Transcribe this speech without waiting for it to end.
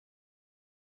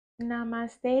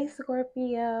Namaste,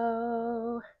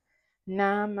 Scorpio.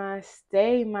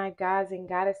 Namaste, my gods and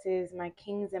goddesses, my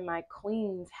kings and my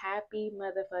queens. Happy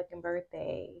motherfucking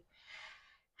birthday.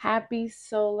 Happy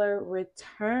solar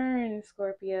return,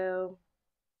 Scorpio.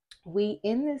 We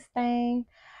in this thing.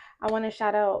 I want to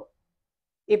shout out,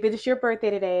 if it's your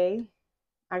birthday today,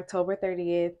 October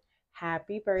 30th,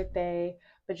 happy birthday.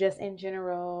 But just in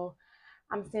general,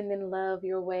 I'm sending love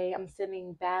your way. I'm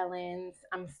sending balance.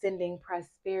 I'm sending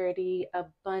prosperity,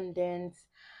 abundance,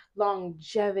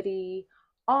 longevity,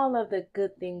 all of the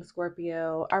good things,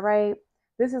 Scorpio. All right.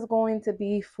 This is going to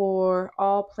be for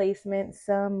all placements,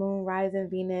 Sun, Moon, Rising,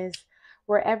 Venus,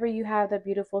 wherever you have the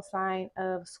beautiful sign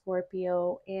of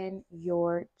Scorpio in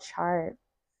your chart.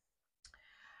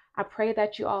 I pray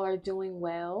that you all are doing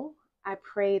well. I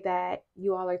pray that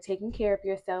you all are taking care of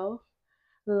yourself,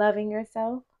 loving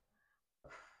yourself,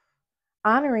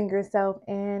 honoring yourself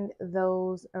and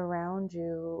those around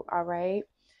you. All right.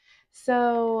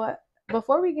 So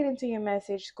before we get into your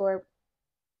message, Scorp,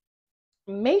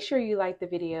 make sure you like the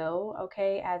video,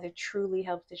 okay, as it truly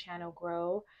helps the channel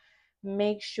grow.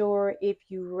 Make sure if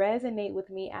you resonate with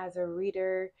me as a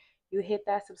reader, you hit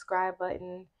that subscribe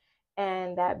button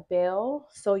and that bell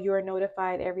so you're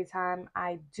notified every time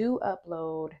I do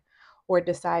upload or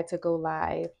decide to go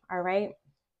live. All right.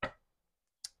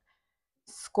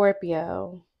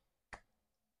 Scorpio,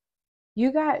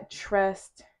 you got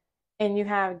trust and you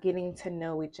have getting to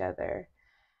know each other.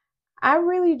 I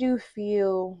really do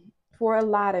feel for a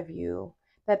lot of you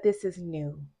that this is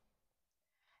new,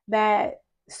 that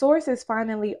Source is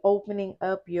finally opening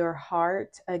up your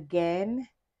heart again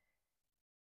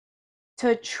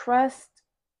to trust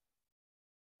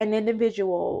an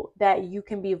individual that you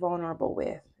can be vulnerable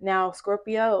with. Now,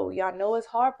 Scorpio, y'all know it's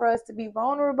hard for us to be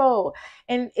vulnerable,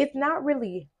 and it's not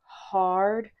really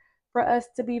hard for us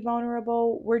to be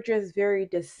vulnerable. We're just very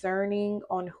discerning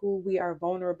on who we are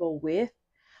vulnerable with.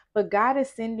 But God is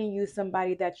sending you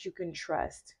somebody that you can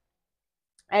trust.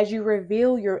 As you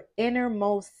reveal your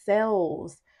innermost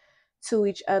selves to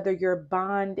each other, your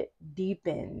bond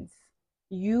deepens.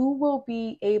 You will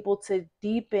be able to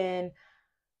deepen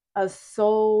a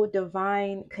soul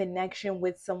divine connection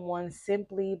with someone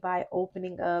simply by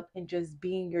opening up and just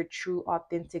being your true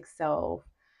authentic self.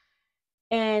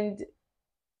 And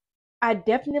I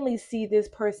definitely see this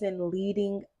person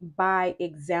leading by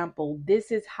example.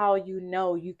 This is how you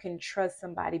know you can trust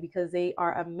somebody, because they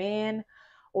are a man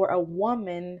or a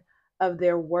woman of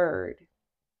their word.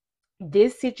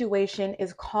 This situation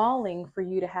is calling for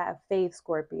you to have faith,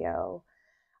 Scorpio.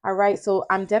 All right, so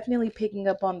I'm definitely picking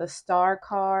up on the star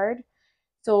card.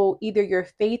 So either your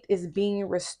faith is being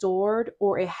restored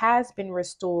or it has been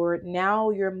restored.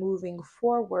 Now you're moving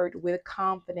forward with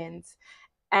confidence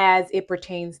as it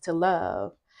pertains to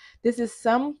love. This is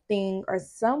something or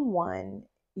someone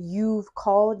you've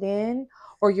called in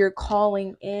or you're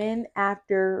calling in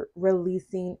after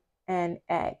releasing an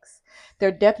ex.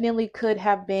 There definitely could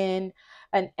have been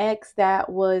an ex that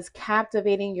was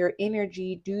captivating your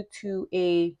energy due to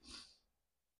a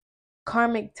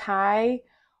karmic tie,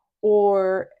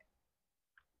 or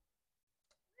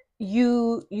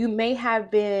you may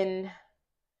have been,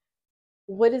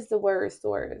 what is the word,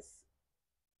 Source?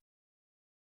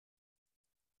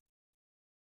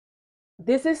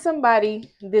 This is somebody,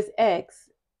 this ex,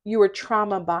 you were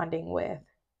trauma bonding with.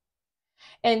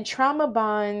 And trauma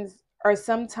bonds are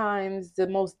sometimes the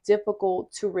most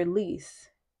difficult to release.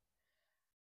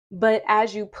 But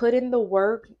as you put in the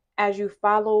work, as you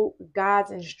follow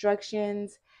God's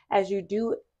instructions, as you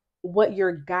do what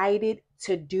you're guided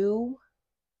to do,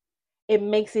 it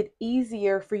makes it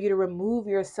easier for you to remove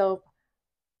yourself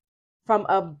from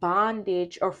a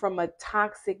bondage or from a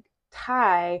toxic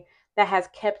tie that has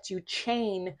kept you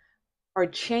chained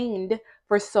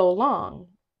for so long.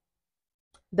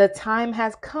 The time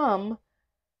has come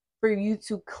for you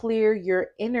to clear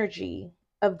your energy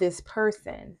of this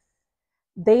person.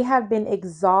 They have been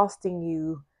exhausting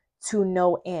you to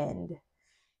no end.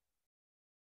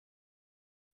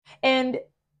 And,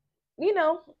 you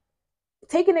know,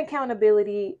 taking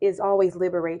accountability is always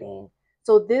liberating.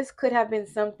 So this could have been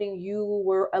something you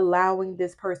were allowing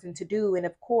this person to do. And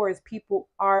of course, people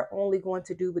are only going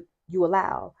to do what you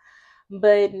allow.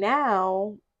 But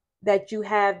now that you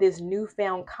have this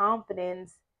newfound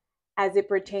confidence as it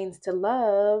pertains to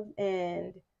love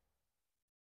and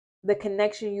the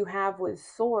connection you have with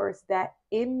Source that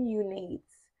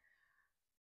emanates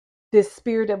this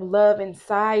spirit of love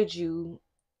inside you,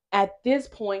 at this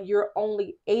point, you're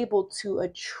only able to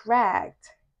attract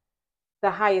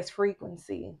the highest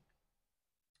frequency.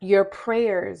 Your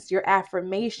prayers, your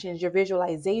affirmations, your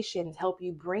visualizations help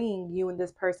you bring you and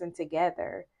this person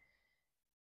together.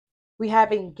 We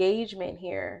have engagement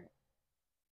here.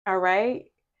 All right.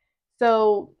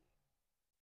 So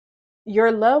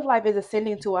your love life is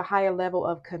ascending to a higher level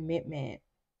of commitment.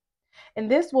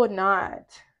 And this will not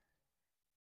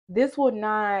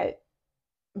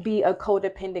be a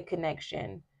codependent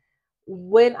connection.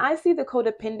 When I see the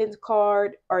codependence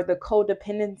card or the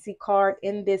codependency card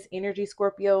in this energy,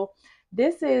 Scorpio,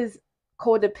 this is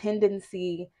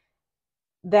codependency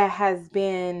that has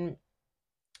been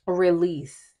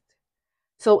released.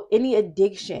 So any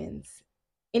addictions,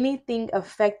 anything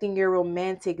affecting your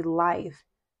romantic life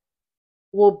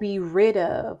will be rid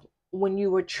of when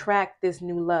you attract this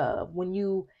new love, when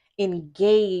you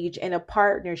engage in a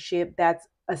partnership that's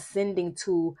ascending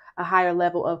to a higher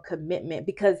level of commitment,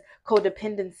 because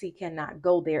codependency cannot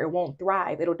go there. It won't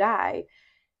thrive. It'll die,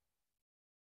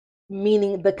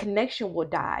 meaning the connection will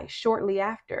die shortly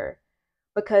after,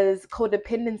 because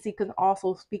codependency can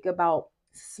also speak about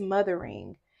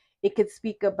smothering. It could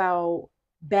speak about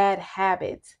bad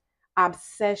habits,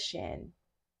 obsession.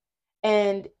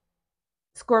 And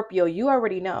Scorpio, you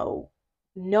already know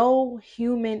no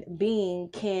human being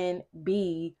can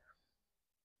be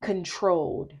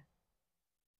controlled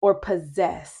or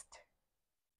possessed.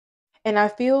 And I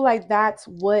feel like that's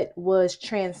what was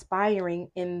transpiring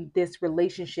in this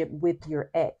relationship with your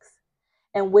ex.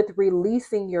 And with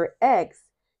releasing your ex,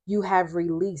 you have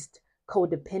released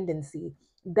codependency.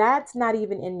 That's not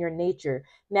even in your nature.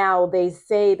 Now, they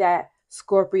say that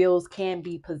Scorpios can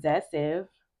be possessive,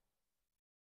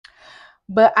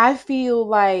 but I feel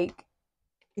like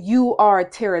you are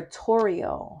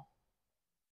territorial,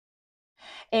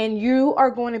 and you are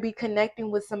going to be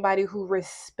connecting with somebody who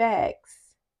respects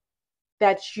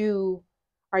that you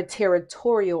are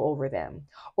territorial over them,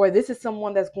 or this is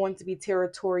someone that's going to be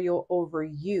territorial over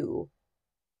you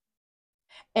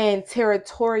and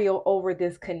territorial over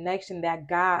this connection that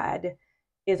God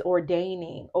is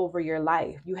ordaining over your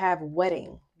life. You have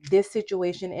wedding. This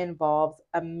situation involves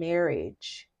a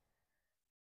marriage.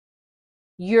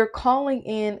 You're calling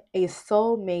in a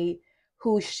soulmate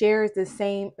who shares the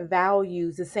same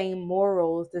values, the same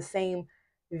morals, the same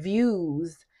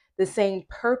views, the same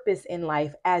purpose in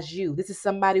life as you. This is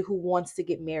somebody who wants to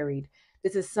get married.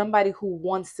 This is somebody who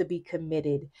wants to be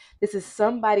committed. This is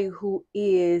somebody who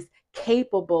is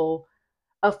capable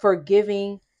of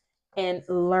forgiving and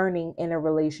learning in a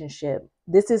relationship.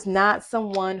 This is not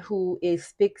someone who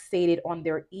is fixated on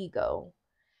their ego.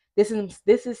 This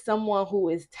is someone who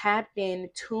is tapped in,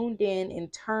 tuned in,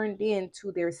 and turned in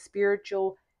to their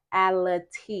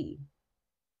spirituality.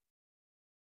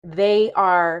 They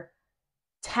are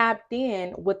tapped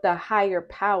in with the higher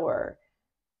power.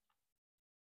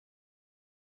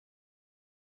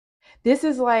 This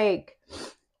is like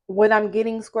what I'm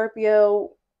getting,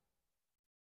 Scorpio.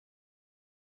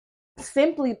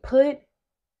 Simply put,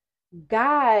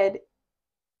 God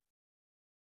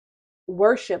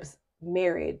worships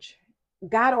marriage.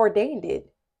 God ordained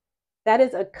it. That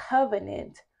is a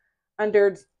covenant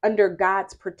under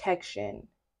God's protection.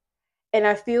 And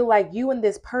I feel like you and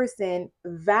this person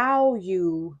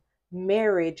value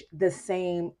marriage the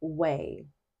same way.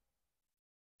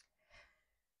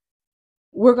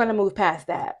 We're going to move past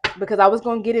that because I was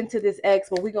going to get into this ex,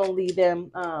 but we're going to leave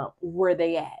them where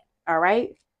they at. All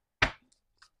right.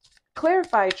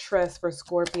 Clarify trust for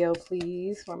Scorpio,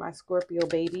 please, for my Scorpio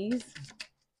babies.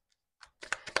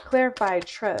 Clarify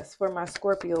trust for my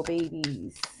Scorpio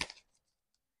babies.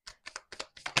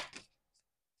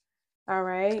 All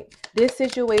right. This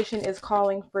situation is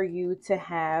calling for you to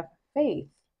have faith.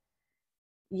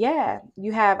 Yeah,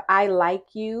 you have I like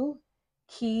you,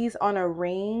 keys on a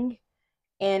ring,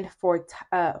 and for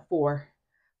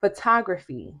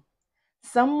photography.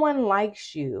 Someone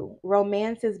likes you.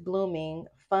 Romance is blooming.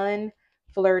 Fun,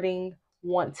 flirting,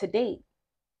 want to date.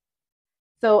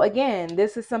 So again,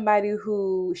 this is somebody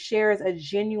who shares a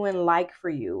genuine like for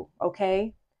you,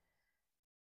 okay?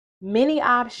 Many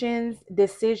options,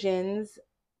 decisions,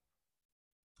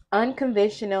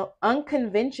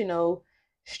 unconventional,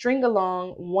 string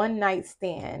along, one night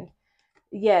stand.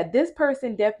 Yeah, this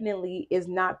person definitely is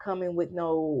not coming with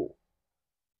no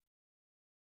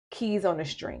keys on a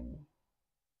string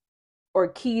or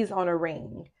keys on a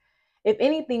ring. If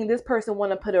anything, this person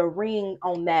want to put a ring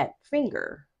on that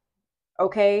finger.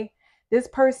 Okay? This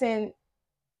person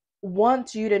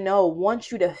wants you to know,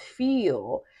 wants you to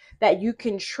feel that you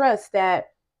can trust that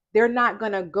they're not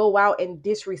going to go out and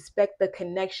disrespect the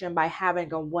connection by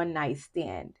having a one night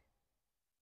stand.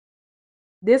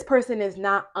 This person is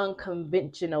not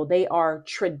unconventional. They are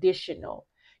traditional.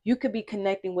 You could be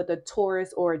connecting with a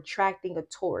Taurus or attracting a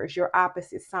Taurus, your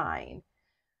opposite sign.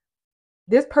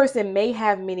 This person may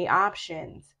have many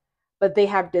options, but they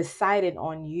have decided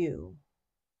on you,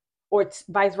 or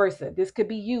vice versa. This could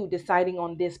be you deciding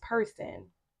on this person.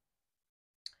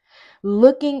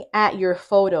 Looking at your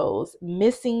photos,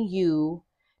 missing you,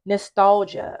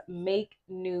 nostalgia, make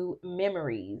new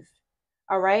memories.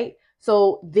 All right.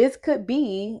 So this could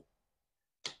be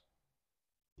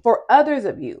for others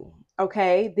of you.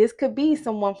 Okay. This could be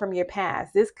someone from your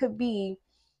past. This could be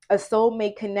a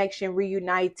soulmate connection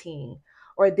reuniting,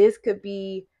 or this could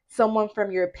be someone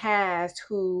from your past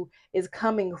who is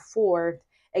coming forth,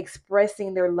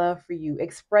 expressing their love for you,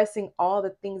 expressing all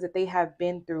the things that they have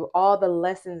been through, all the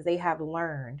lessons they have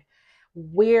learned,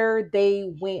 where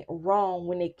they went wrong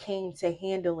when it came to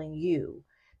handling you.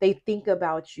 They think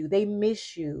about you, they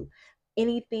miss you.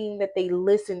 Anything that they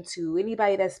listen to,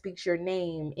 anybody that speaks your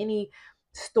name, any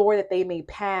store that they may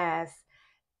pass,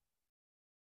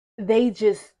 they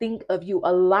just think of you.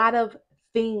 A lot of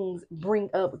things bring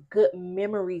up good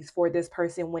memories for this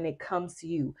person when it comes to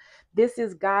you. This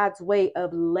is God's way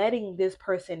of letting this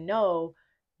person know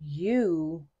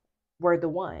you were the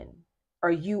one,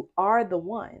 or you are the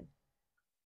one.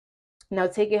 Now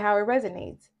take it how it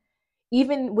resonates.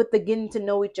 Even with the getting to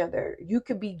know each other, you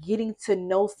could be getting to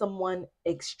know someone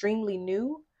extremely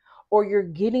new, or you're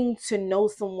getting to know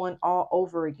someone all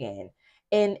over again.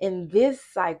 And in this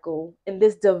cycle, in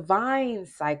this divine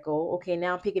cycle, okay,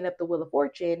 now I'm picking up the Wheel of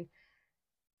Fortune,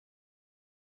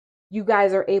 you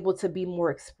guys are able to be more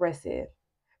expressive,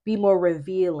 be more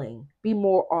revealing, be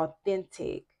more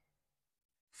authentic,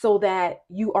 so that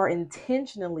you are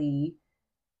intentionally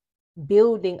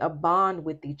building a bond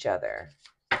with each other.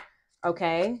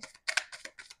 Okay?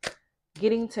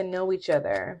 Getting to know each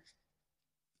other.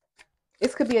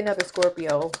 This could be another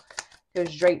Scorpio,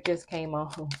 because Drake just came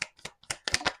on.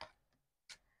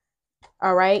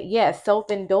 All right. Yes.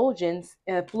 Self-indulgence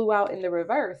flew out in the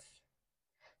reverse.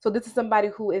 So this is somebody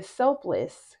who is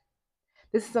selfless.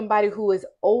 This is somebody who is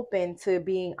open to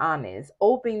being honest,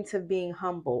 open to being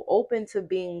humble, open to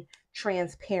being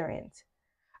transparent.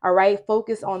 All right.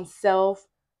 Focus on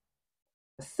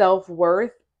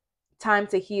self-worth, time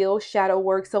to heal, shadow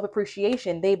work,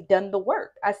 self-appreciation. They've done the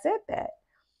work. I said that.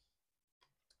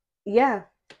 Yeah.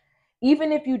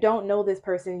 Even if you don't know this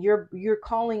person, you're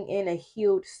calling in a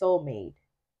healed soulmate.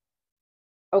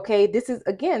 Okay, this is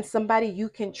again somebody you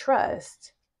can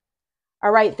trust. All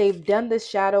right, they've done the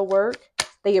shadow work.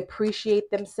 They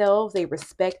appreciate themselves, they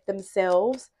respect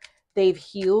themselves, they've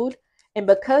healed. And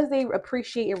because they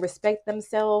appreciate and respect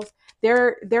themselves,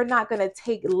 they're not going to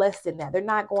take less than that. They're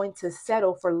not going to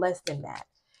settle for less than that.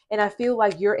 And I feel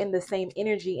like you're in the same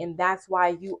energy, and that's why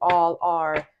you all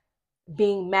are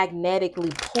being magnetically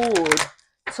pulled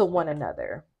to one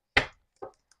another.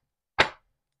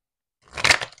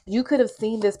 You could have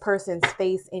seen this person's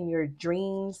face in your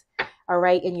dreams, all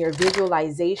right, in your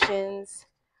visualizations.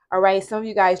 All right, some of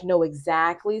you guys know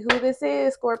exactly who this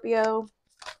is, Scorpio.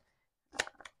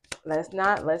 Let's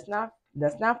not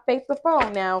fake the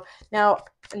phone now. Now,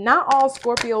 not all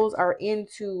Scorpios are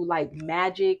into like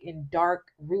magic and dark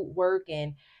root work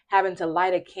and having to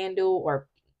light a candle or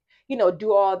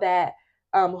do all that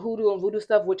hoodoo and voodoo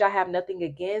stuff, which I have nothing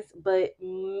against. But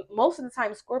most of the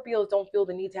time, Scorpios don't feel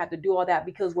the need to have to do all that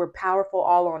because we're powerful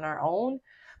all on our own.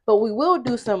 But we will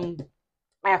do some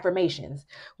affirmations.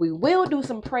 We will do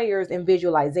some prayers and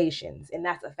visualizations, and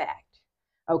that's a fact.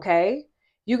 Okay?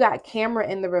 You got camera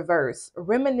in the reverse,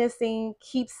 reminiscing,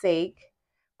 keepsake,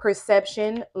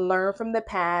 perception, learn from the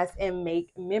past, and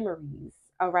make memories.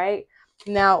 All right?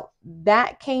 Now,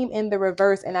 that came in the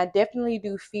reverse, and I definitely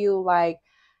do feel like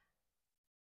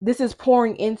this is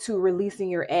pouring into releasing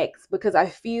your ex, because I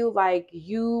feel like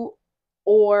you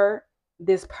or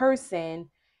this person,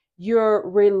 you're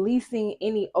releasing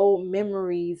any old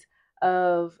memories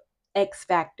of X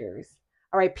factors.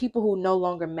 All right, people who no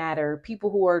longer matter,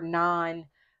 people who are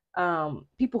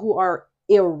people who are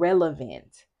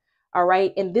irrelevant. All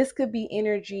right, and this could be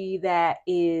energy that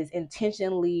is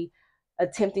intentionally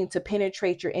attempting to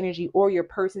penetrate your energy or your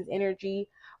person's energy,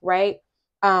 right?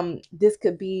 This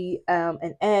could be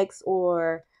an ex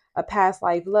or a past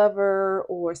life lover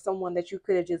or someone that you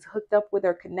could have just hooked up with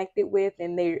or connected with,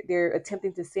 and they're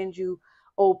attempting to send you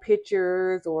old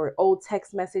pictures or old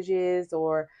text messages,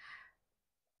 or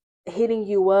hitting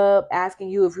you up asking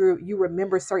you if you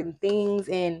remember certain things.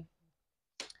 And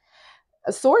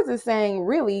Swords is saying,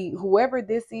 really, whoever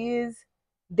this is,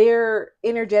 they're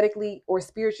energetically or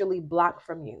spiritually blocked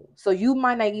from you, so you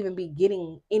might not even be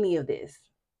getting any of this.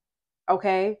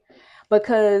 Okay,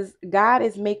 because God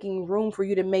is making room for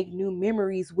you to make new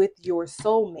memories with your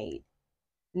soulmate,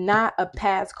 not a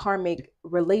past karmic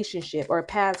relationship or a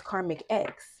past karmic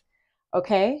ex.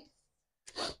 Okay,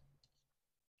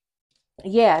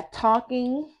 Yeah,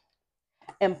 talking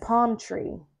and palm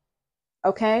tree.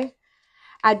 Okay.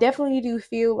 I definitely do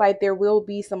feel like there will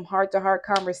be some heart to heart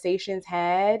conversations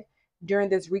had during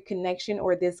this reconnection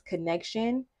or this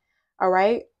connection. All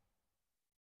right.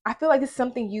 I feel like it's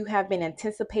something you have been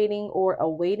anticipating or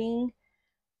awaiting,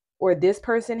 or this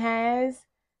person has.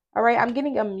 All right. I'm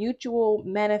getting a mutual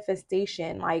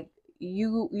manifestation. Like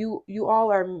you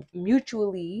all are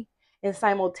mutually and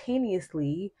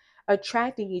simultaneously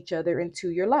attracting each other into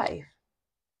your life.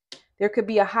 There could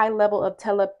be a high level of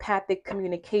telepathic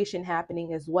communication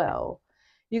happening as well.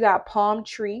 You got palm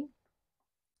tree,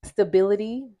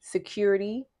 stability,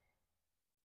 security,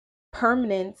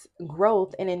 permanence,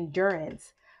 growth, and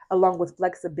endurance, along with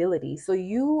flexibility. So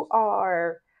you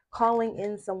are calling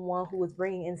in someone who is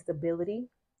bringing in stability,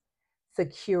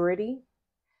 security.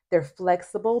 They're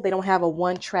flexible. They don't have a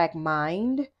one track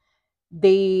mind.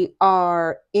 They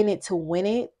are in it to win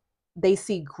it. They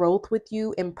see growth with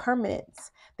you and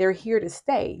permanence. They're here to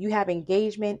stay. You have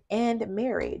engagement and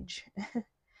marriage,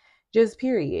 just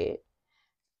period.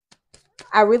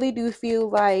 I really do feel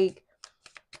like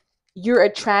you're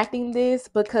attracting this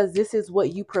because this is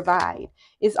what you provide.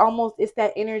 It's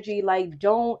that energy like,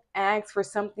 don't ask for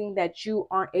something that you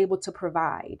aren't able to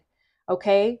provide.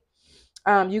 Okay.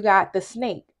 You got the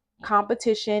snake,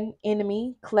 competition,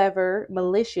 enemy, clever,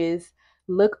 malicious,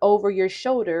 look over your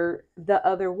shoulder, the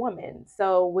other woman.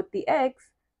 So with the ex,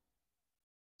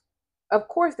 of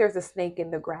course there's a snake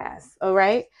in the grass. All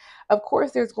right. Of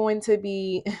course there's going to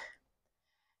be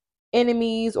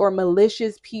enemies or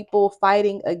malicious people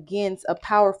fighting against a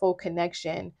powerful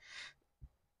connection,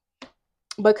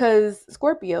 because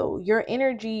Scorpio, your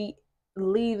energy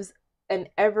leaves an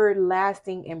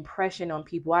everlasting impression on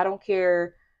people. I don't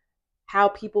care how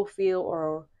people feel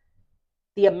or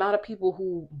the amount of people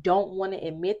who don't want to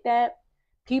admit that.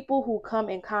 People who come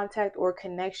in contact or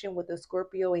connection with a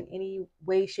Scorpio in any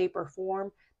way, shape, or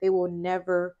form, they will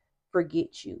never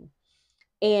forget you.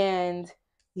 And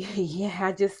yeah,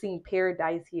 I just seen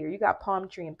paradise here. You got palm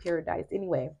tree and paradise.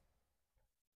 Anyway,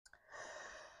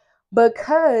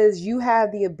 because you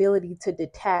have the ability to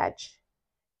detach,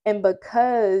 and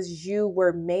because you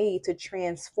were made to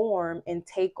transform and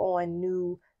take on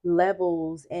new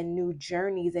levels and new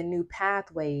journeys and new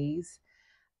pathways,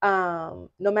 no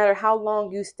matter how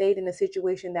long you stayed in a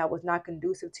situation that was not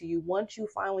conducive to you, once you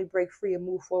finally break free and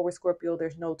move forward, Scorpio,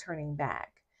 there's no turning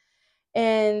back.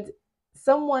 And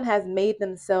someone has made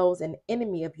themselves an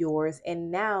enemy of yours,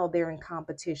 and now they're in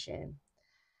competition.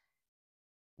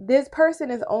 This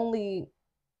person is only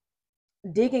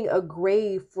digging a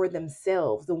grave for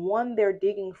themselves. The one they're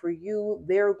digging for you,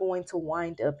 they're going to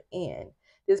wind up in.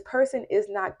 This person is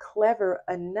not clever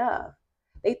enough.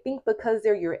 They think because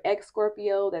they're your ex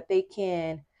Scorpio that they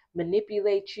can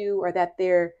manipulate you or that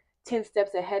they're 10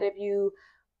 steps ahead of you.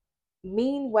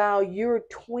 Meanwhile, you're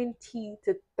 20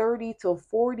 to 30 to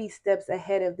 40 steps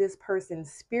ahead of this person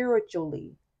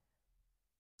spiritually.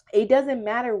 It doesn't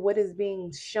matter what is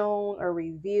being shown or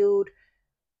revealed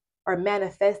or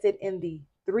manifested in the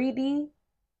 3D.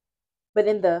 But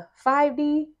in the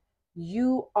 5D,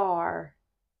 you are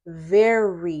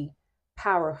very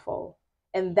powerful.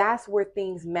 And that's where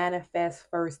things manifest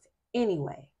first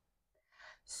anyway.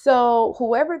 So,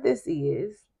 whoever this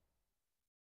is,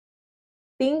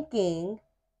 thinking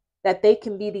that they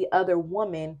can be the other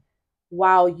woman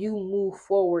while you move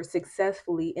forward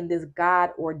successfully in this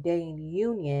God ordained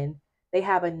union, they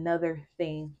have another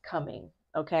thing coming.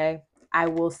 Okay. I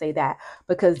will say that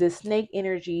because this snake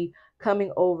energy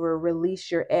coming over,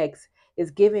 release your ex, is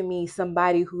giving me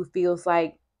somebody who feels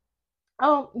like,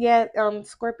 oh, yeah,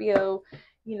 Scorpio,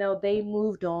 they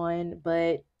moved on,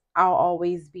 but I'll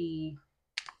always be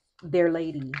their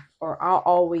lady, or I'll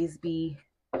always be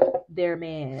their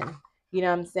man. You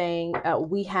know what I'm saying?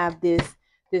 We have this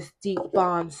deep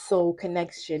bond soul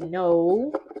connection.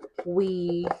 No,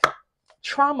 we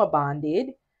trauma bonded.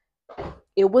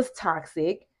 It was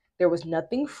toxic. There was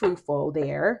nothing fruitful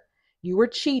there. You were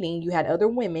cheating. You had other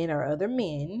women or other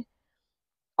men.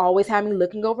 Always had me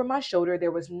looking over my shoulder.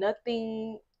 There was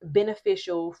nothing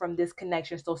beneficial from this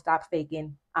connection. So stop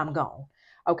faking. I'm gone.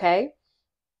 Okay.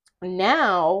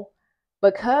 Now,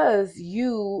 because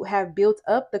you have built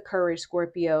up the courage,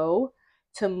 Scorpio,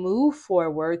 to move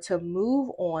forward, to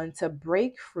move on, to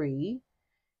break free,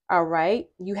 all right,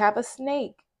 you have a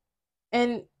snake.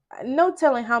 And no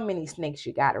telling how many snakes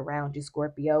you got around you,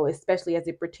 Scorpio, especially as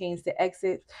it pertains to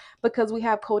exits, because we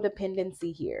have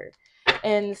codependency here.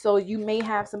 And so you may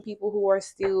have some people who are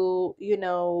still,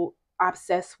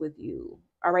 obsessed with you.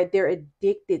 All right, they're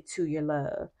addicted to your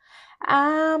love.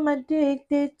 I'm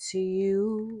addicted to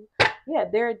you. Yeah,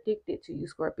 they're addicted to you,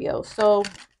 Scorpio. So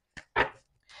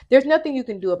There's nothing you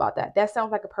can do about that. That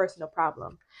sounds like a personal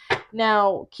problem.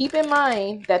 Now, keep in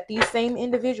mind that these same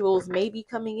individuals may be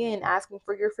coming in asking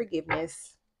for your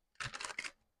forgiveness,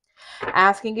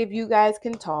 asking if you guys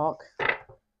can talk,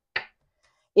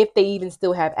 if they even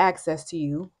still have access to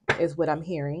you, is what I'm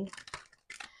hearing.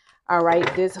 All right,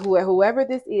 whoever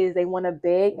this is, they want to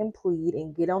beg and plead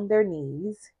and get on their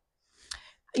knees.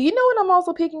 You know what I'm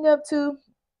also picking up too?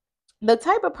 The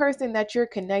type of person that you're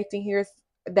connecting here,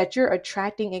 that you're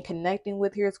attracting and connecting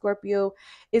with here, Scorpio,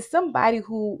 is somebody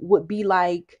who would be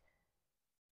like,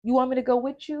 you want me to go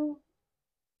with you?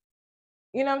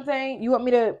 You know what I'm saying? You want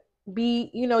me to be,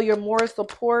 your moral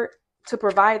support to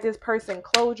provide this person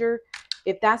closure.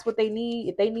 If that's what they need,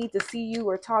 if they need to see you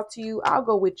or talk to you, I'll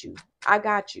go with you. I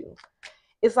got you.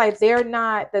 It's like they're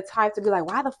not the type to be like,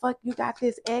 why the fuck you got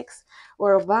this ex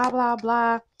or blah, blah,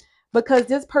 blah. Because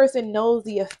this person knows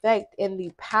the effect and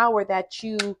the power that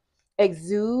you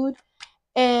exude.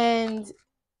 And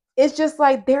it's just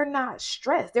like they're not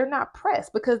stressed. They're not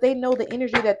pressed because they know the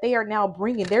energy that they are now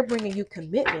bringing. They're bringing you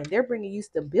commitment. They're bringing you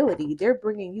stability. They're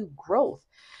bringing you growth.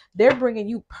 They're bringing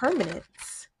you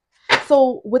permanence.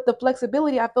 So with the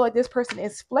flexibility, I feel like this person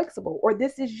is flexible, or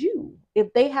this is you.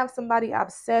 If they have somebody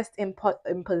obsessed and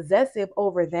possessive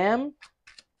over them,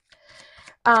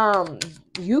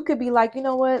 you could be like, you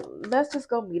know what? Let's just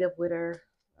go meet up with her.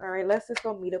 All right, let's just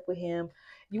go meet up with him.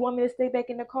 You want me to stay back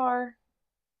in the car?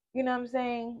 You know what I'm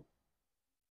saying?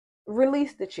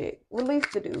 Release the chick. Release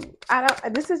the dude.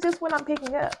 This is just what I'm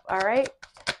picking up. All right.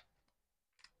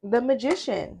 The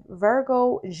Magician,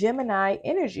 Virgo, Gemini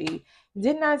energy.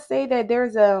 Didn't I say that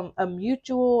there's a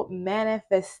mutual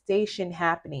manifestation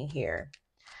happening here?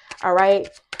 All right.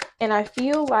 And I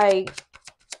feel like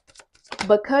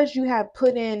because you have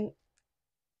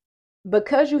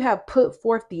put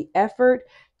forth the effort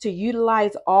to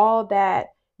utilize all that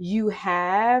you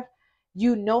have,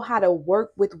 you know how to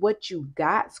work with what you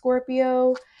got,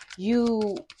 Scorpio.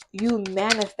 You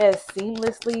manifest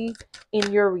seamlessly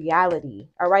in your reality.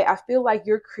 All right. I feel like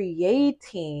you're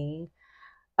creating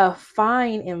a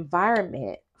fine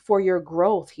environment for your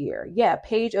growth here. Yeah.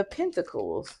 Page of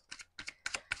Pentacles.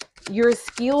 Your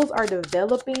skills are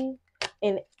developing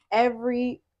in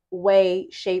every way,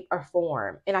 shape, or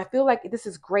form. And I feel like this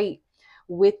is great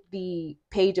with the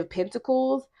Page of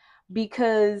Pentacles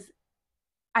because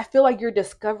I feel like you're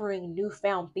discovering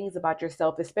newfound things about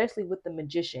yourself, especially with the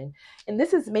Magician. And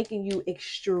this is making you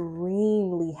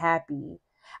extremely happy.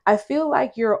 I feel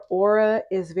like your aura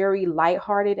is very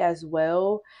lighthearted as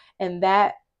well. And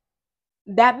that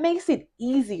makes it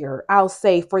easier, I'll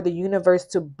say, for the universe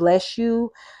to bless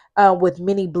you with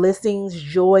many blessings,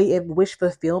 joy, and wish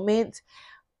fulfillment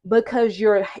because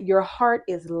your heart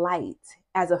is light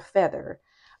as a feather.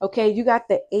 Okay, you got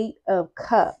the 8 of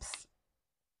Cups.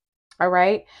 All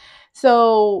right.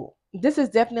 So this is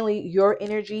definitely your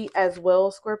energy as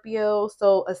well, Scorpio.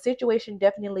 So a situation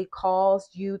definitely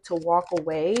caused you to walk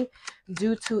away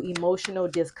due to emotional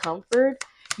discomfort.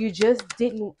 You just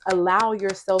didn't allow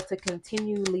yourself to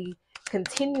continuously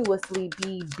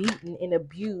be beaten and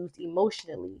abused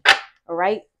emotionally. All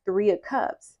right. 3 of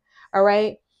Cups. All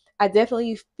right. I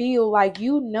definitely feel like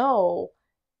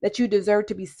that you deserve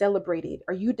to be celebrated,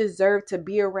 or you deserve to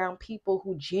be around people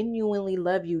who genuinely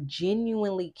love you,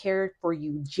 genuinely care for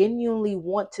you, genuinely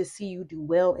want to see you do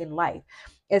well in life,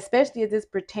 especially as this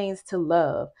pertains to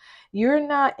love. You're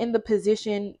not in the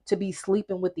position to be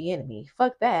sleeping with the enemy.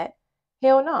 Fuck that.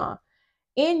 Hell no. Nah.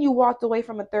 And you walked away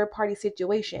from a third party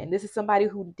situation. This is somebody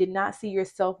who did not see your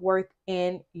self-worth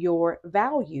and your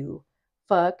value.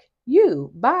 Fuck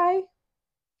you. Bye.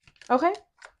 Okay?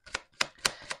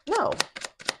 No.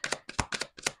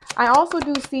 I also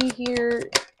do see here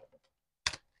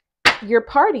you're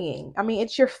partying. I mean,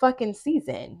 it's your fucking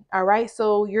season. All right.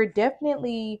 So you're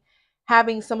definitely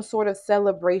having some sort of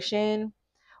celebration.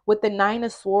 With the 9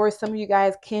 of Swords, some of you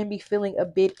guys can be feeling a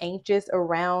bit anxious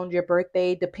around your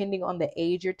birthday, depending on the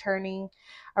age you're turning.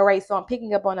 All right. So I'm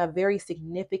picking up on a very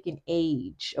significant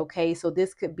age. Okay. So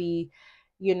this could be,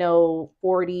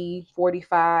 40,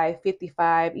 45,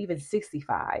 55, even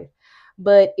 65.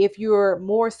 But if you're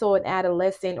more so an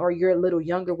adolescent or you're a little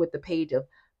younger with the Page of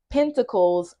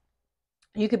Pentacles,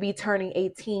 you could be turning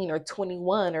 18 or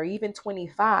 21 or even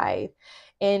 25.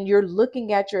 And you're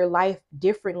looking at your life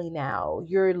differently now.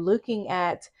 You're looking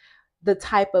at the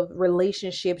type of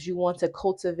relationships you want to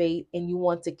cultivate and you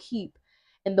want to keep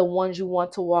and the ones you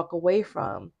want to walk away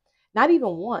from. not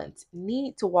even want,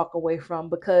 need to walk away from,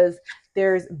 because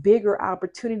there's bigger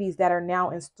opportunities that are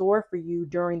now in store for you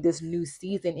during this new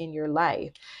season in your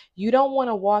life. You don't want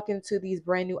to walk into these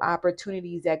brand new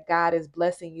opportunities that God is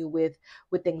blessing you with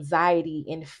anxiety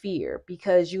and fear,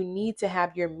 because you need to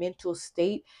have your mental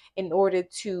state in order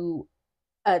to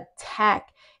attack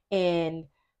and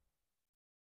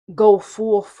go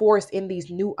full force in these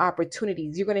new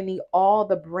opportunities. You're going to need all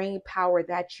the brain power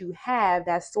that you have,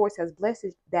 that source has blessed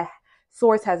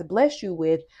you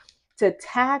with, to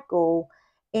tackle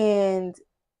and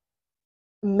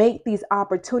make these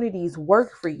opportunities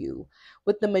work for you.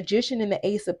 With the Magician and the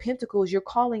Ace of Pentacles, you're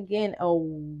calling in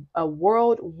a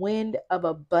whirlwind of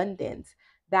abundance.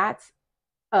 That's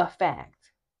a fact.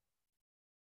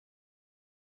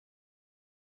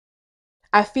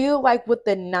 I feel like with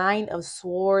the Nine of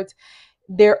Swords,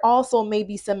 there also may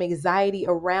be some anxiety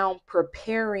around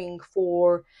preparing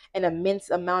for an immense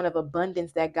amount of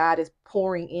abundance that God is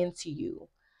pouring into you.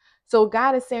 So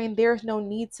God is saying there's no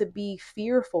need to be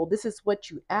fearful. This is what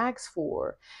you asked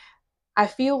for. I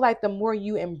feel like the more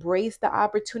you embrace the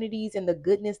opportunities and the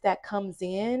goodness that comes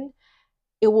in,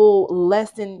 it will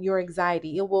lessen your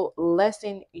anxiety. It will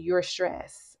lessen your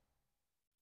stress.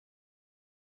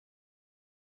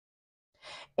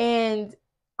 And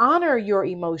honor your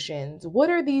emotions. What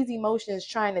are these emotions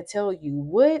trying to tell you?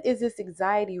 What is this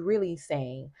anxiety really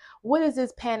saying? What is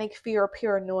this panic, fear,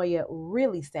 paranoia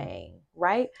really saying?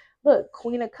 Right? Look,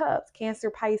 Queen of Cups,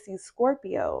 Cancer, Pisces,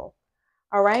 Scorpio.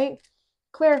 All right?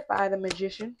 Clarify the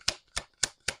Magician.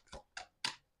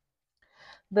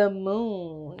 The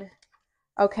Moon.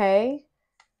 Okay?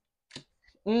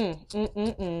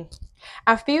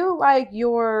 I feel like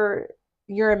your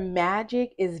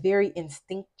magic is very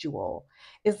instinctual.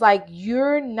 It's like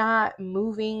you're not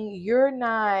moving, you're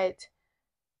not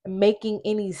making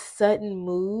any sudden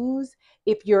moves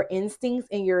if your instincts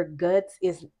and your guts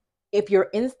is if your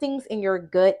instincts and your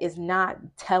gut is not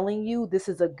telling you this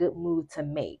is a good move to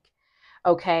make.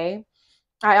 Okay?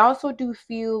 I also do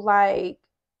feel like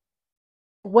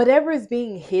whatever is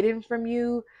being hidden from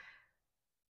you,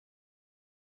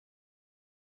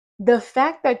 the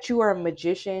fact that you are a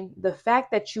magician, the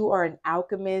fact that you are an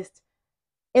alchemist,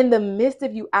 in the midst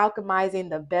of you alchemizing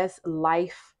the best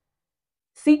life,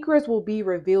 secrets will be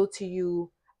revealed to you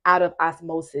out of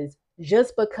osmosis,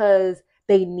 just because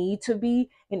they need to be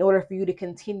in order for you to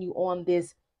continue on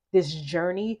this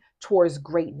journey towards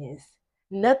greatness.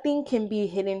 Nothing can be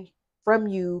hidden from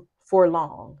you for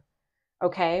long.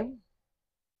 Okay?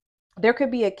 There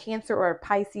could be a Cancer or a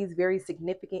Pisces very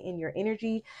significant in your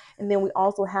energy. And then we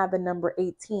also have the number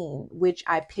 18, which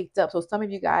I picked up. So some of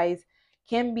you guys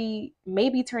can be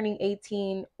maybe turning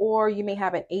 18, or you may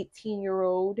have an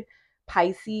 18-year-old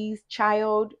Pisces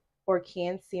child or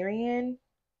Cancerian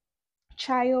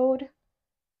child.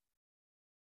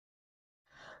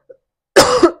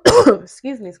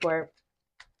 Excuse me, Squirt.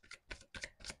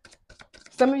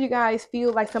 Some of you guys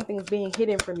feel like something's being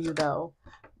hidden from you, though.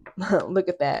 Look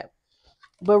at that.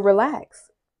 But relax.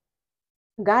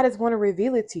 God is going to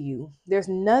reveal it to you. There's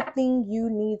nothing you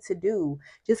need to do.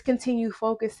 Just continue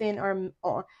focusing on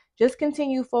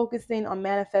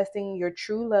manifesting your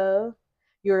true love,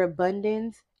 your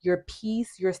abundance, your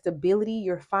peace, your stability,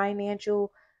 your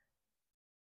financial.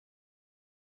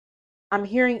 I'm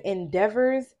hearing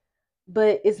endeavors,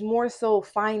 but it's more so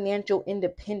financial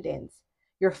independence.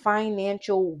 Your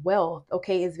financial wealth,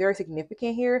 okay, is very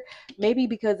significant here. Maybe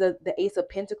because the Ace of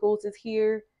Pentacles is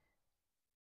here.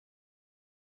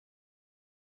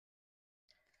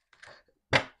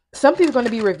 Something's going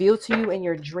to be revealed to you in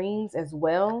your dreams as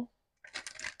well.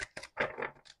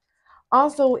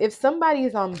 Also, if somebody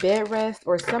is on bed rest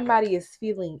or somebody is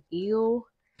feeling ill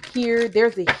here,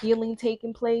 there's a healing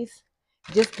taking place.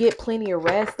 Just get plenty of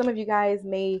rest. Some of you guys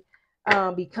may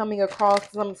be coming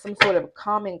across some sort of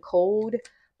common cold,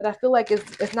 but I feel like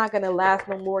it's not going to last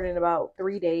no more than about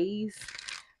 3 days.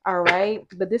 All right.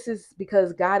 But this is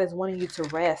because God is wanting you to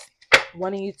rest,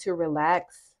 wanting you to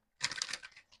relax.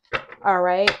 All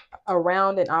right.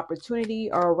 Around an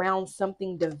opportunity or around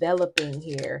something developing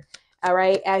here. All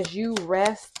right. As you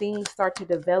rest, things start to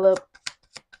develop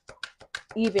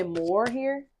even more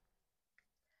here.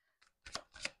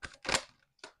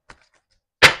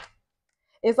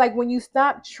 It's like when you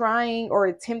stop trying or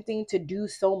attempting to do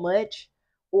so much,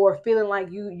 or feeling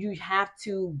like you have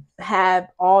to have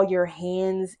all your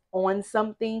hands on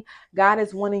something, God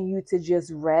is wanting you to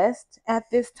just rest at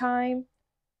this time,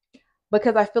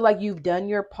 because I feel like you've done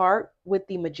your part with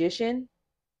the Magician.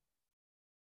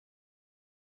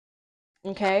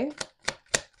 Okay.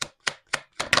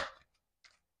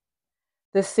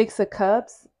 The Six of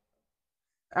Cups.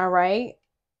 All right.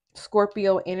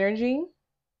 Scorpio energy.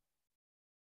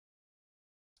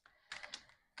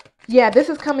 Yeah, this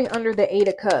is coming under the Eight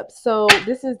of Cups. So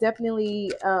this is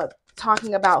definitely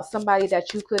talking about somebody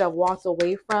that you could have walked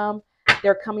away from.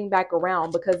 They're coming back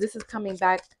around because this is coming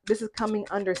back. This is coming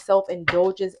under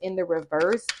self-indulgence in the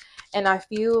reverse. And I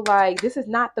feel like this is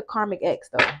not the karmic ex,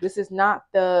 though. This is not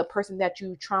the person that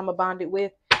you trauma bonded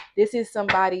with. This is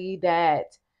somebody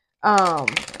that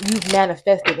you've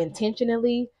manifested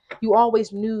intentionally. You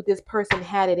always knew this person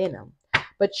had it in them,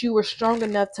 but you were strong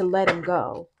enough to let him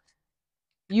go.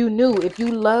 You knew if you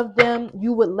loved them,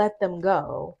 you would let them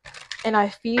go. And I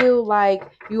feel like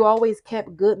you always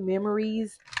kept good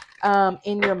memories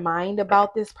in your mind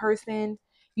about this person.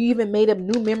 You even made up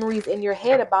new memories in your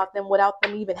head about them without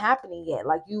them even happening yet.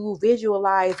 Like you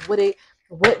visualized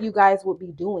what you guys would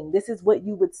be doing. This is what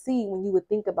you would see when you would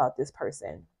think about this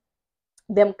person.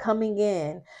 Them coming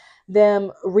in,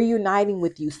 them reuniting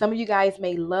with you. Some of you guys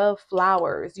may love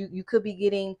flowers. You could be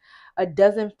getting a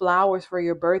dozen flowers for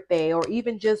your birthday, or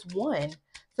even just one.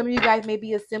 Some of you guys may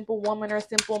be a simple woman or a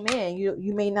simple man.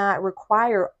 You may not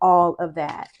require all of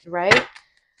that, right?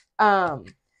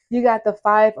 You got the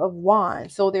Five of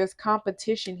Wands. So there's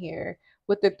competition here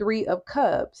with the Three of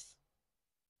Cups.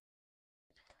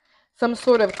 Some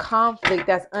sort of conflict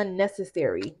that's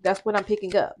unnecessary. That's what I'm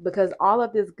picking up, because all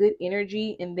of this good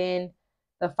energy and then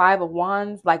the Five of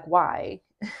Wands, like why?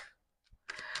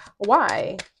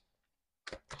 Why?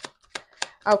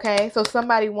 Okay, so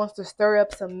somebody wants to stir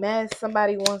up some mess.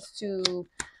 Somebody wants to...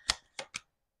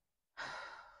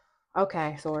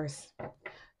 Okay, source.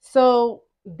 So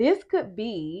this could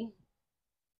be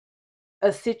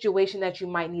a situation that you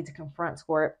might need to confront,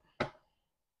 Scorp.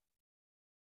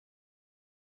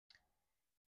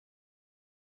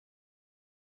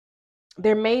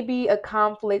 There may be a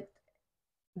conflict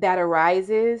that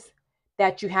arises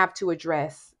that you have to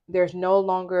address. There's no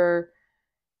longer...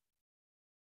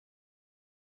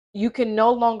 You can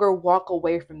no longer walk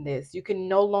away from this. You can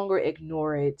no longer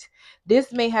ignore it.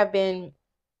 This may have been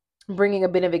bringing a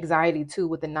bit of anxiety too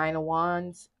with the Nine of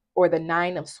Wands or the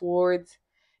Nine of Swords,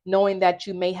 knowing that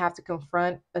you may have to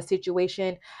confront a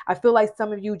situation. I feel like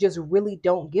some of you just really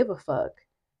don't give a fuck,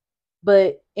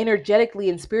 but energetically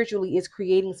and spiritually it's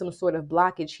creating some sort of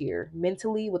blockage here.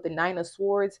 Mentally with the Nine of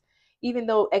Swords, even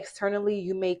though externally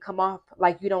you may come off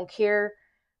like you don't care,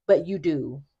 but you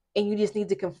do. And you just need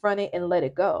to confront it and let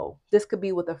it go. This could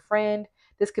be with a friend.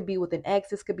 This could be with an ex.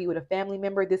 This could be with a family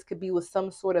member. This could be with some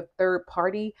sort of third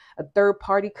party. A third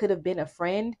party could have been a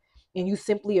friend. And you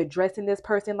simply addressing this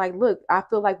person like, look, I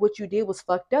feel like what you did was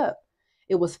fucked up.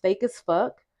 It was fake as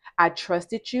fuck. I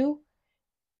trusted you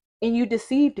and you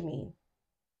deceived me.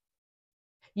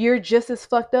 You're just as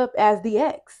fucked up as the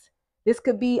ex. This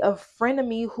could be a friend of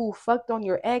me who fucked on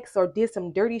your ex or did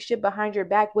some dirty shit behind your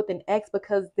back with an ex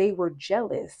because they were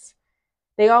jealous.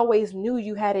 They always knew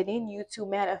you had it in you to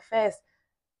manifest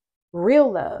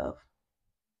real love.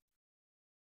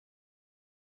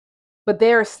 But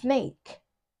they're a snake.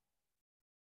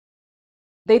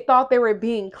 They thought they were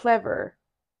being clever,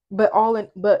 but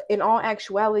in all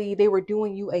actuality, they were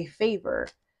doing you a favor.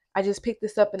 I just picked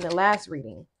this up in the last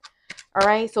reading. All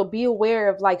right. So be aware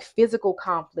of like physical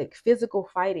conflict, physical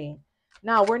fighting.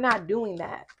 No, we're not doing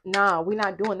that. Nah, we're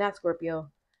not doing that,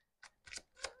 Scorpio.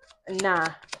 Nah,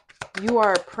 you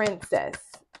are a princess.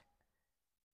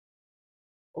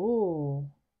 Ooh.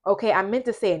 Okay, I meant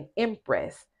to say an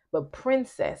empress, but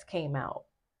princess came out.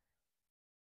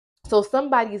 So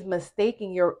somebody's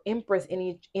mistaking your empress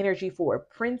energy for a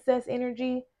princess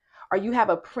energy, or you have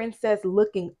a princess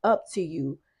looking up to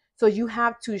you. So you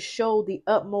have to show the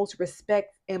utmost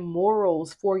respect and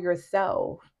morals for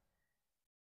yourself,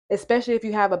 especially if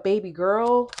you have a baby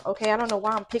girl. Okay, I don't know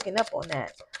why I'm picking up on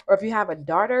that. Or if you have a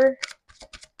daughter.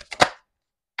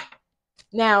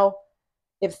 Now,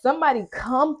 if somebody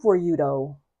come for you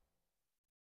though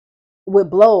with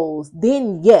blows,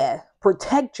 then yeah,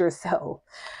 protect yourself.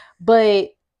 But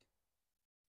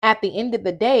at the end of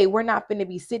the day, we're not going to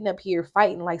be sitting up here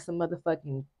fighting like some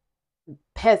motherfucking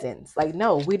peasants. Like,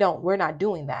 no, we're not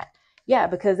doing that. Yeah,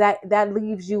 because that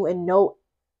leaves you in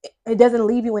it doesn't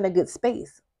leave you in a good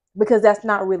space, because that's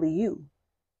not really you.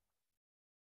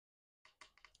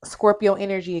 Scorpio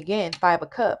energy again, Five of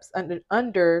Cups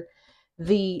under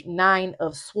the Nine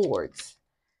of Swords.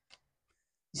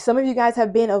 Some of you guys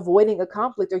have been avoiding a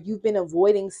conflict, or you've been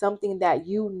avoiding something that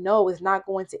you know is not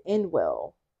going to end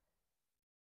well.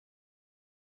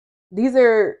 These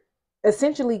are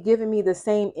essentially giving me the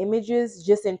same images,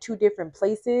 just in two different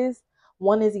places.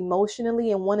 One is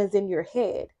emotionally and one is in your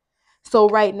head. So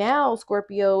right now,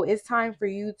 Scorpio, it's time for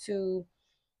you to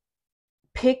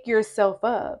pick yourself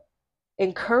up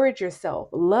Encourage yourself,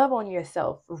 love on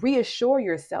yourself, reassure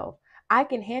yourself. I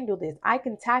can handle this. I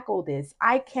can tackle this.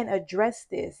 I can address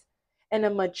this in a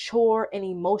mature and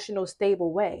emotional,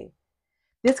 stable way.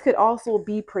 This could also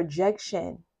be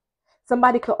projection.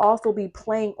 Somebody could also be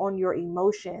playing on your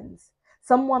emotions.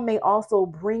 Someone may also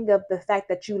bring up the fact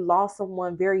that you lost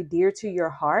someone very dear to your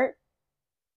heart,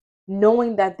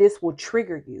 knowing that this will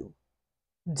trigger you.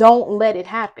 Don't let it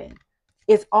happen.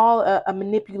 It's all a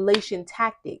manipulation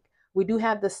tactic. We do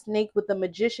have the snake with the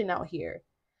magician out here.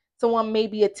 Someone may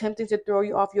be attempting to throw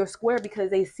you off your square because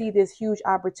they see this huge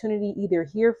opportunity either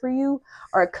here for you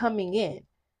or coming in.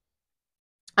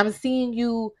 I'm seeing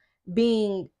you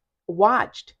being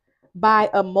watched by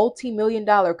a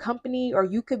multi-million-dollar company, or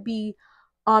you could be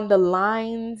on the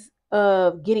lines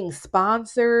of getting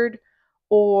sponsored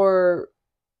or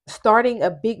starting a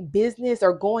big business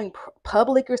or going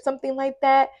public or something like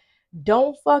that.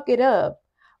 Don't fuck it up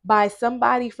by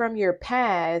somebody from your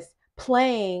past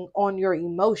playing on your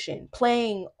emotion,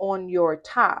 playing on your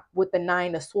top with the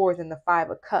 9 of swords and the 5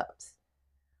 of cups.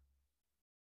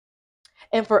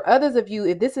 And for others of you,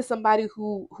 if this is somebody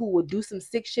who will do some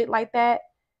sick shit like that,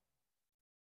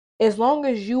 as long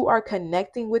as you are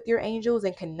connecting with your angels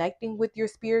and connecting with your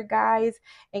spirit guides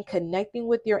and connecting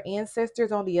with your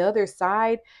ancestors on the other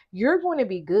side, you're going to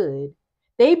be good.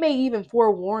 They may even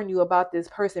forewarn you about this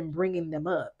person bringing them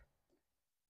up.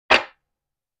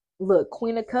 Look,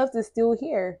 Queen of Cups is still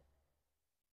here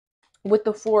with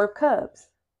the 4 of Cups.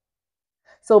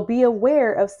 So be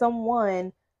aware of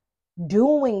someone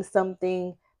doing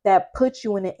something that puts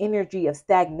you in an energy of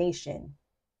stagnation.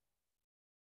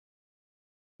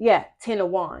 Yeah, 10 of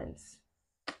Wands.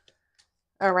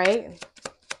 All right.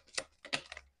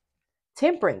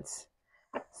 Temperance.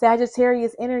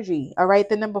 Sagittarius energy. All right.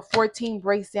 The number 14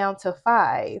 breaks down to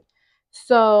 5.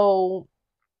 So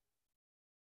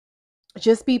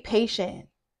just be patient.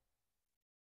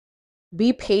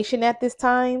 Be patient at this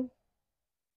time.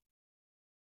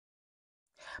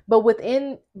 But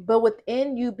within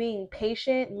you being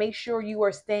patient, make sure you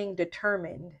are staying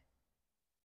determined.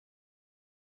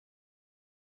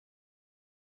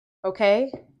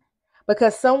 Okay?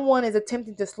 Because someone is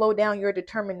attempting to slow down your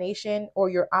determination or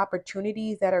your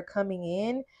opportunities that are coming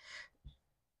in.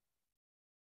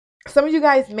 Some of you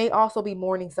guys may also be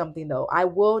mourning something, though. I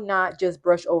will not just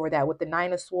brush over that. With the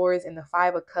 9 of Swords and the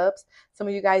 5 of Cups, some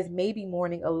of you guys may be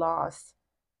mourning a loss.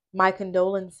 My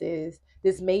condolences.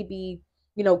 This may be,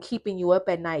 keeping you up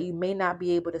at night. You may not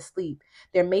be able to sleep.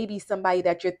 There may be somebody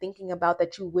that you're thinking about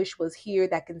that you wish was here,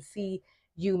 that can see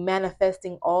you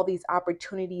manifesting all these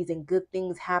opportunities and good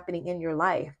things happening in your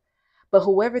life. But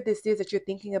whoever this is that you're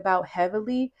thinking about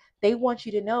heavily, they want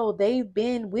you to know they've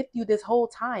been with you this whole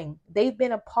time. They've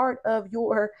been a part of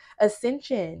your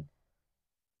ascension.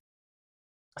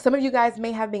 Some of you guys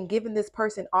may have been giving this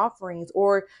person offerings,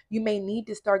 or you may need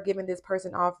to start giving this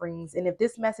person offerings. And if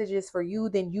this message is for you,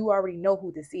 then you already know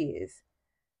who this is.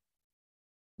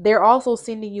 They're also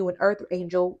sending you an earth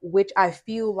angel, which I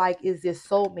feel like is this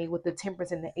soulmate with the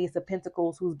Temperance and the Ace of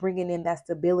Pentacles, who's bringing in that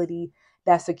stability,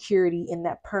 that security, and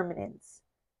that permanence.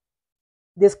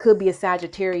 This could be a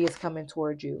Sagittarius coming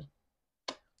towards you.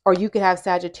 Or you could have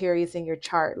Sagittarius in your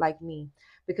chart like me,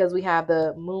 because we have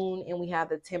the moon and we have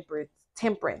the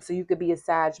temperance. So you could be a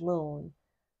Sag moon.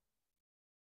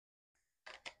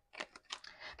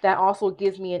 That also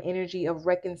gives me an energy of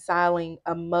reconciling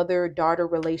a mother-daughter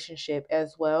relationship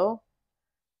as well.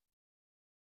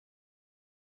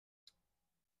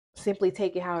 Simply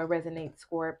take it how it resonates,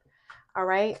 Scorp. All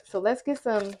right, so let's get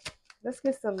some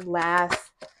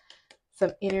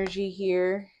energy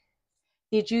here.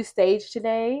 Did you stage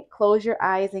today? Close your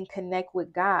eyes and connect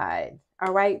with God.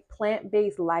 All right,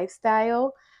 plant-based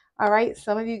lifestyle. All right,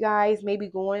 some of you guys may be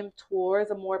going towards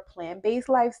a more plant-based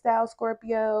lifestyle,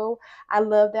 Scorpio. I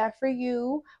love that for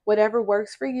you. Whatever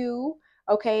works for you.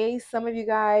 Okay, some of you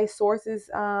guys, sources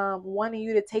wanting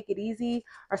you to take it easy,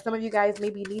 or some of you guys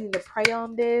may be needing to pray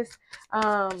on this.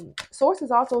 Sources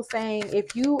also saying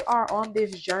if you are on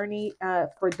this journey,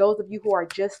 for those of you who are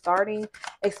just starting,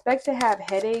 expect to have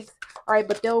headaches. All right,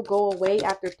 but they'll go away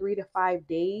after 3 to 5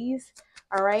 days.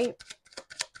 All right.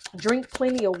 Drink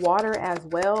plenty of water as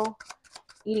well.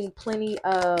 Eating plenty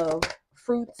of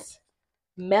fruits,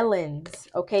 melons,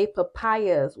 okay,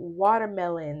 papayas,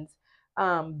 watermelons,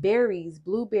 berries,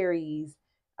 blueberries,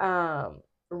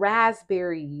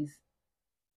 raspberries,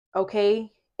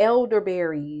 okay,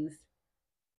 elderberries,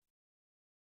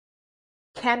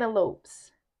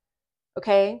 cantaloupes,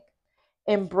 okay.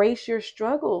 Embrace your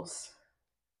struggles.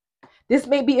 This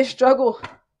may be a struggle.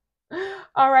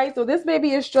 All right, so this may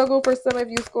be a struggle for some of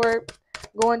you, Scorp,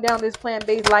 going down this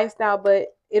plant-based lifestyle, but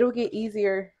it'll get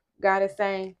easier. God is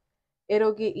saying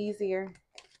it'll get easier.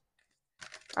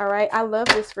 All right. I love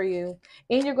this for you.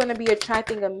 And you're going to be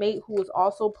attracting a mate who is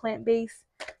also plant-based.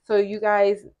 So you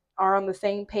guys are on the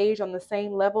same page, on the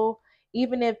same level.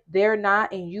 Even if they're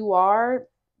not and you are,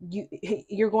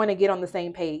 you're going to get on the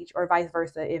same page, or vice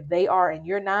versa. If they are and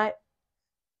you're not.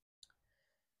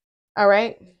 All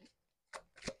right.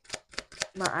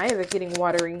 My eyes are getting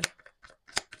watery.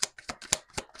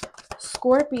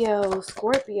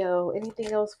 Scorpio.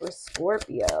 Anything else for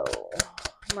Scorpio?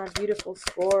 My beautiful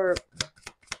Scorp.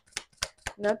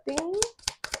 Nothing?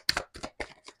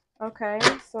 Okay,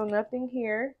 so nothing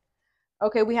here.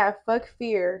 Okay, we have fuck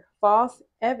fear. False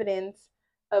evidence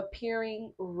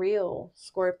appearing real,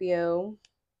 Scorpio.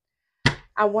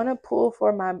 I want to pull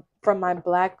from my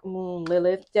Black Moon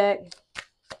Lilith deck.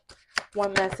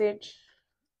 One message.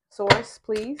 Source,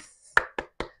 please.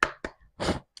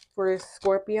 For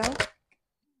Scorpio.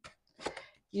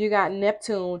 You got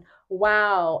Neptune.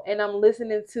 Wow. And I'm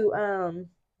listening to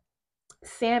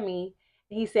Sammy.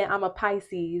 He said I'm a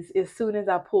Pisces as soon as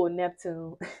I pull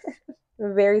Neptune.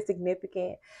 Very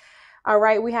significant. All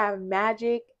right, we have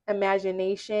magic,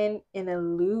 imagination, and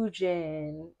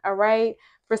illusion. All right.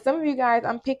 For some of you guys,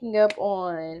 I'm picking up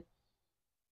on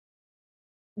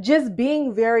just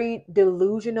being very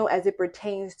delusional as it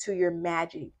pertains to your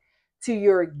magic, to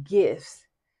your gifts,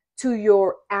 to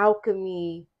your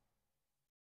alchemy.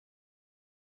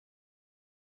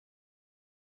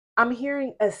 I'm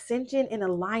hearing ascension and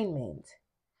alignment.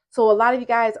 So a lot of you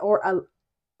guys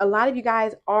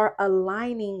are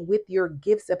aligning with your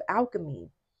gifts of alchemy.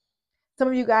 Some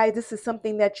of you guys, this is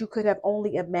something that you could have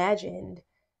only imagined.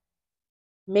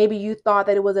 Maybe you thought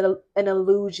that it was an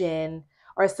illusion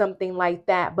or something like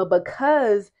that. But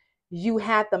because you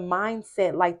had the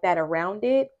mindset like that around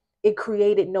it, it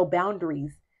created no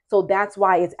boundaries. So that's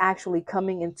why it's actually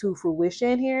coming into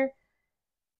fruition here.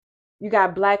 You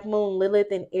got Black Moon,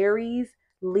 Lilith, and Aries.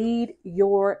 Lead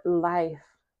your life.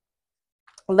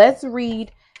 Let's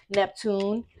read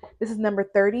Neptune. This is number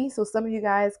 30. So some of you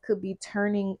guys could be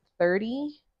turning 30.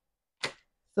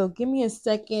 So give me a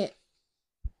second,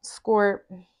 Scorp.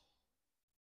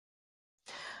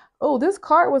 Oh, this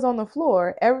card was on the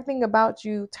floor. Everything about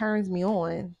you turns me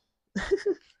on.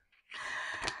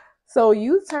 So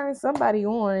you turn somebody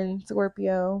on,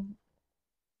 Scorpio.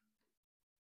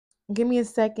 Give me a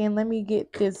second. Let me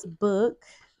get this book.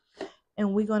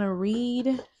 And we're going to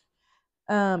read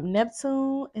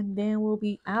Neptune. And then we'll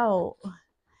be out.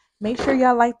 Make sure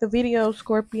y'all like the video,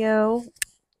 Scorpio.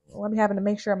 I'm having to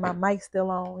make sure my mic's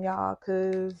still on, y'all.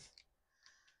 Because...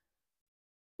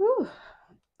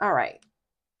 all right.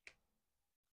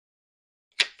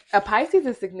 A Pisces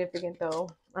is significant though.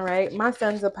 All right. My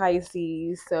son's a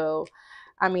Pisces. So,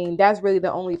 I mean, that's really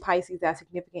the only Pisces that's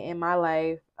significant in my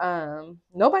life.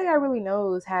 Nobody I really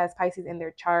knows has Pisces in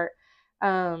their chart.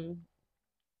 I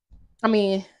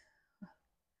mean,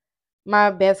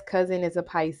 my best cousin is a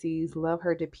Pisces. Love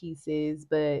her to pieces.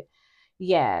 But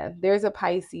yeah, there's a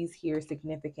Pisces here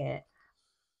significant.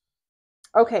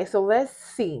 Okay, so let's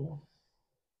see.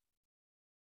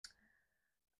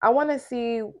 I want to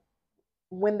see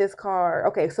when this card,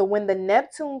 okay, so when the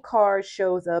Neptune card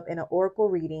shows up in an oracle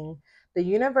reading, the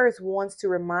universe wants to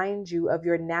remind you of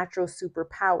your natural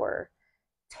superpower.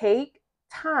 Take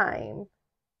time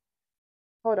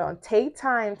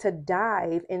to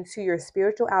dive into your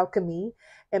spiritual alchemy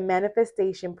and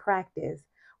manifestation practice.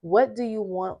 What do you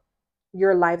want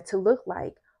your life to look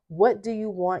like? What do you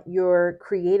want your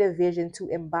creative vision to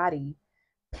embody?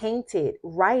 Paint it,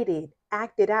 write it,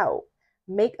 act it out,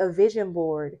 make a vision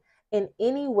board. In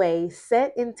any way,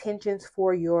 set intentions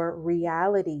for your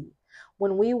reality.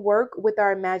 When we work with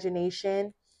our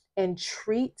imagination and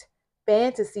treat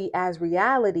fantasy as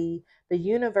reality, the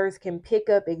universe can pick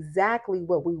up exactly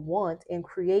what we want and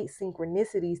create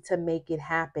synchronicities to make it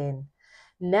happen.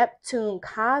 Neptune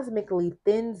cosmically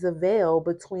thins the veil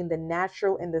between the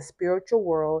natural and the spiritual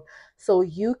world so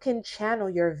you can channel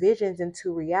your visions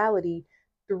into reality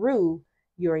through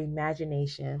your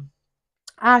imagination.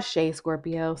 Ashe,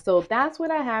 Scorpio. So that's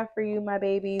what I have for you, my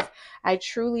babies. I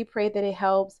truly pray that it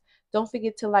helps. Don't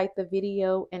forget to like the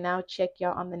video, and I'll check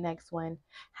y'all on the next one.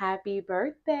 Happy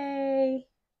birthday.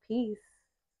 Peace.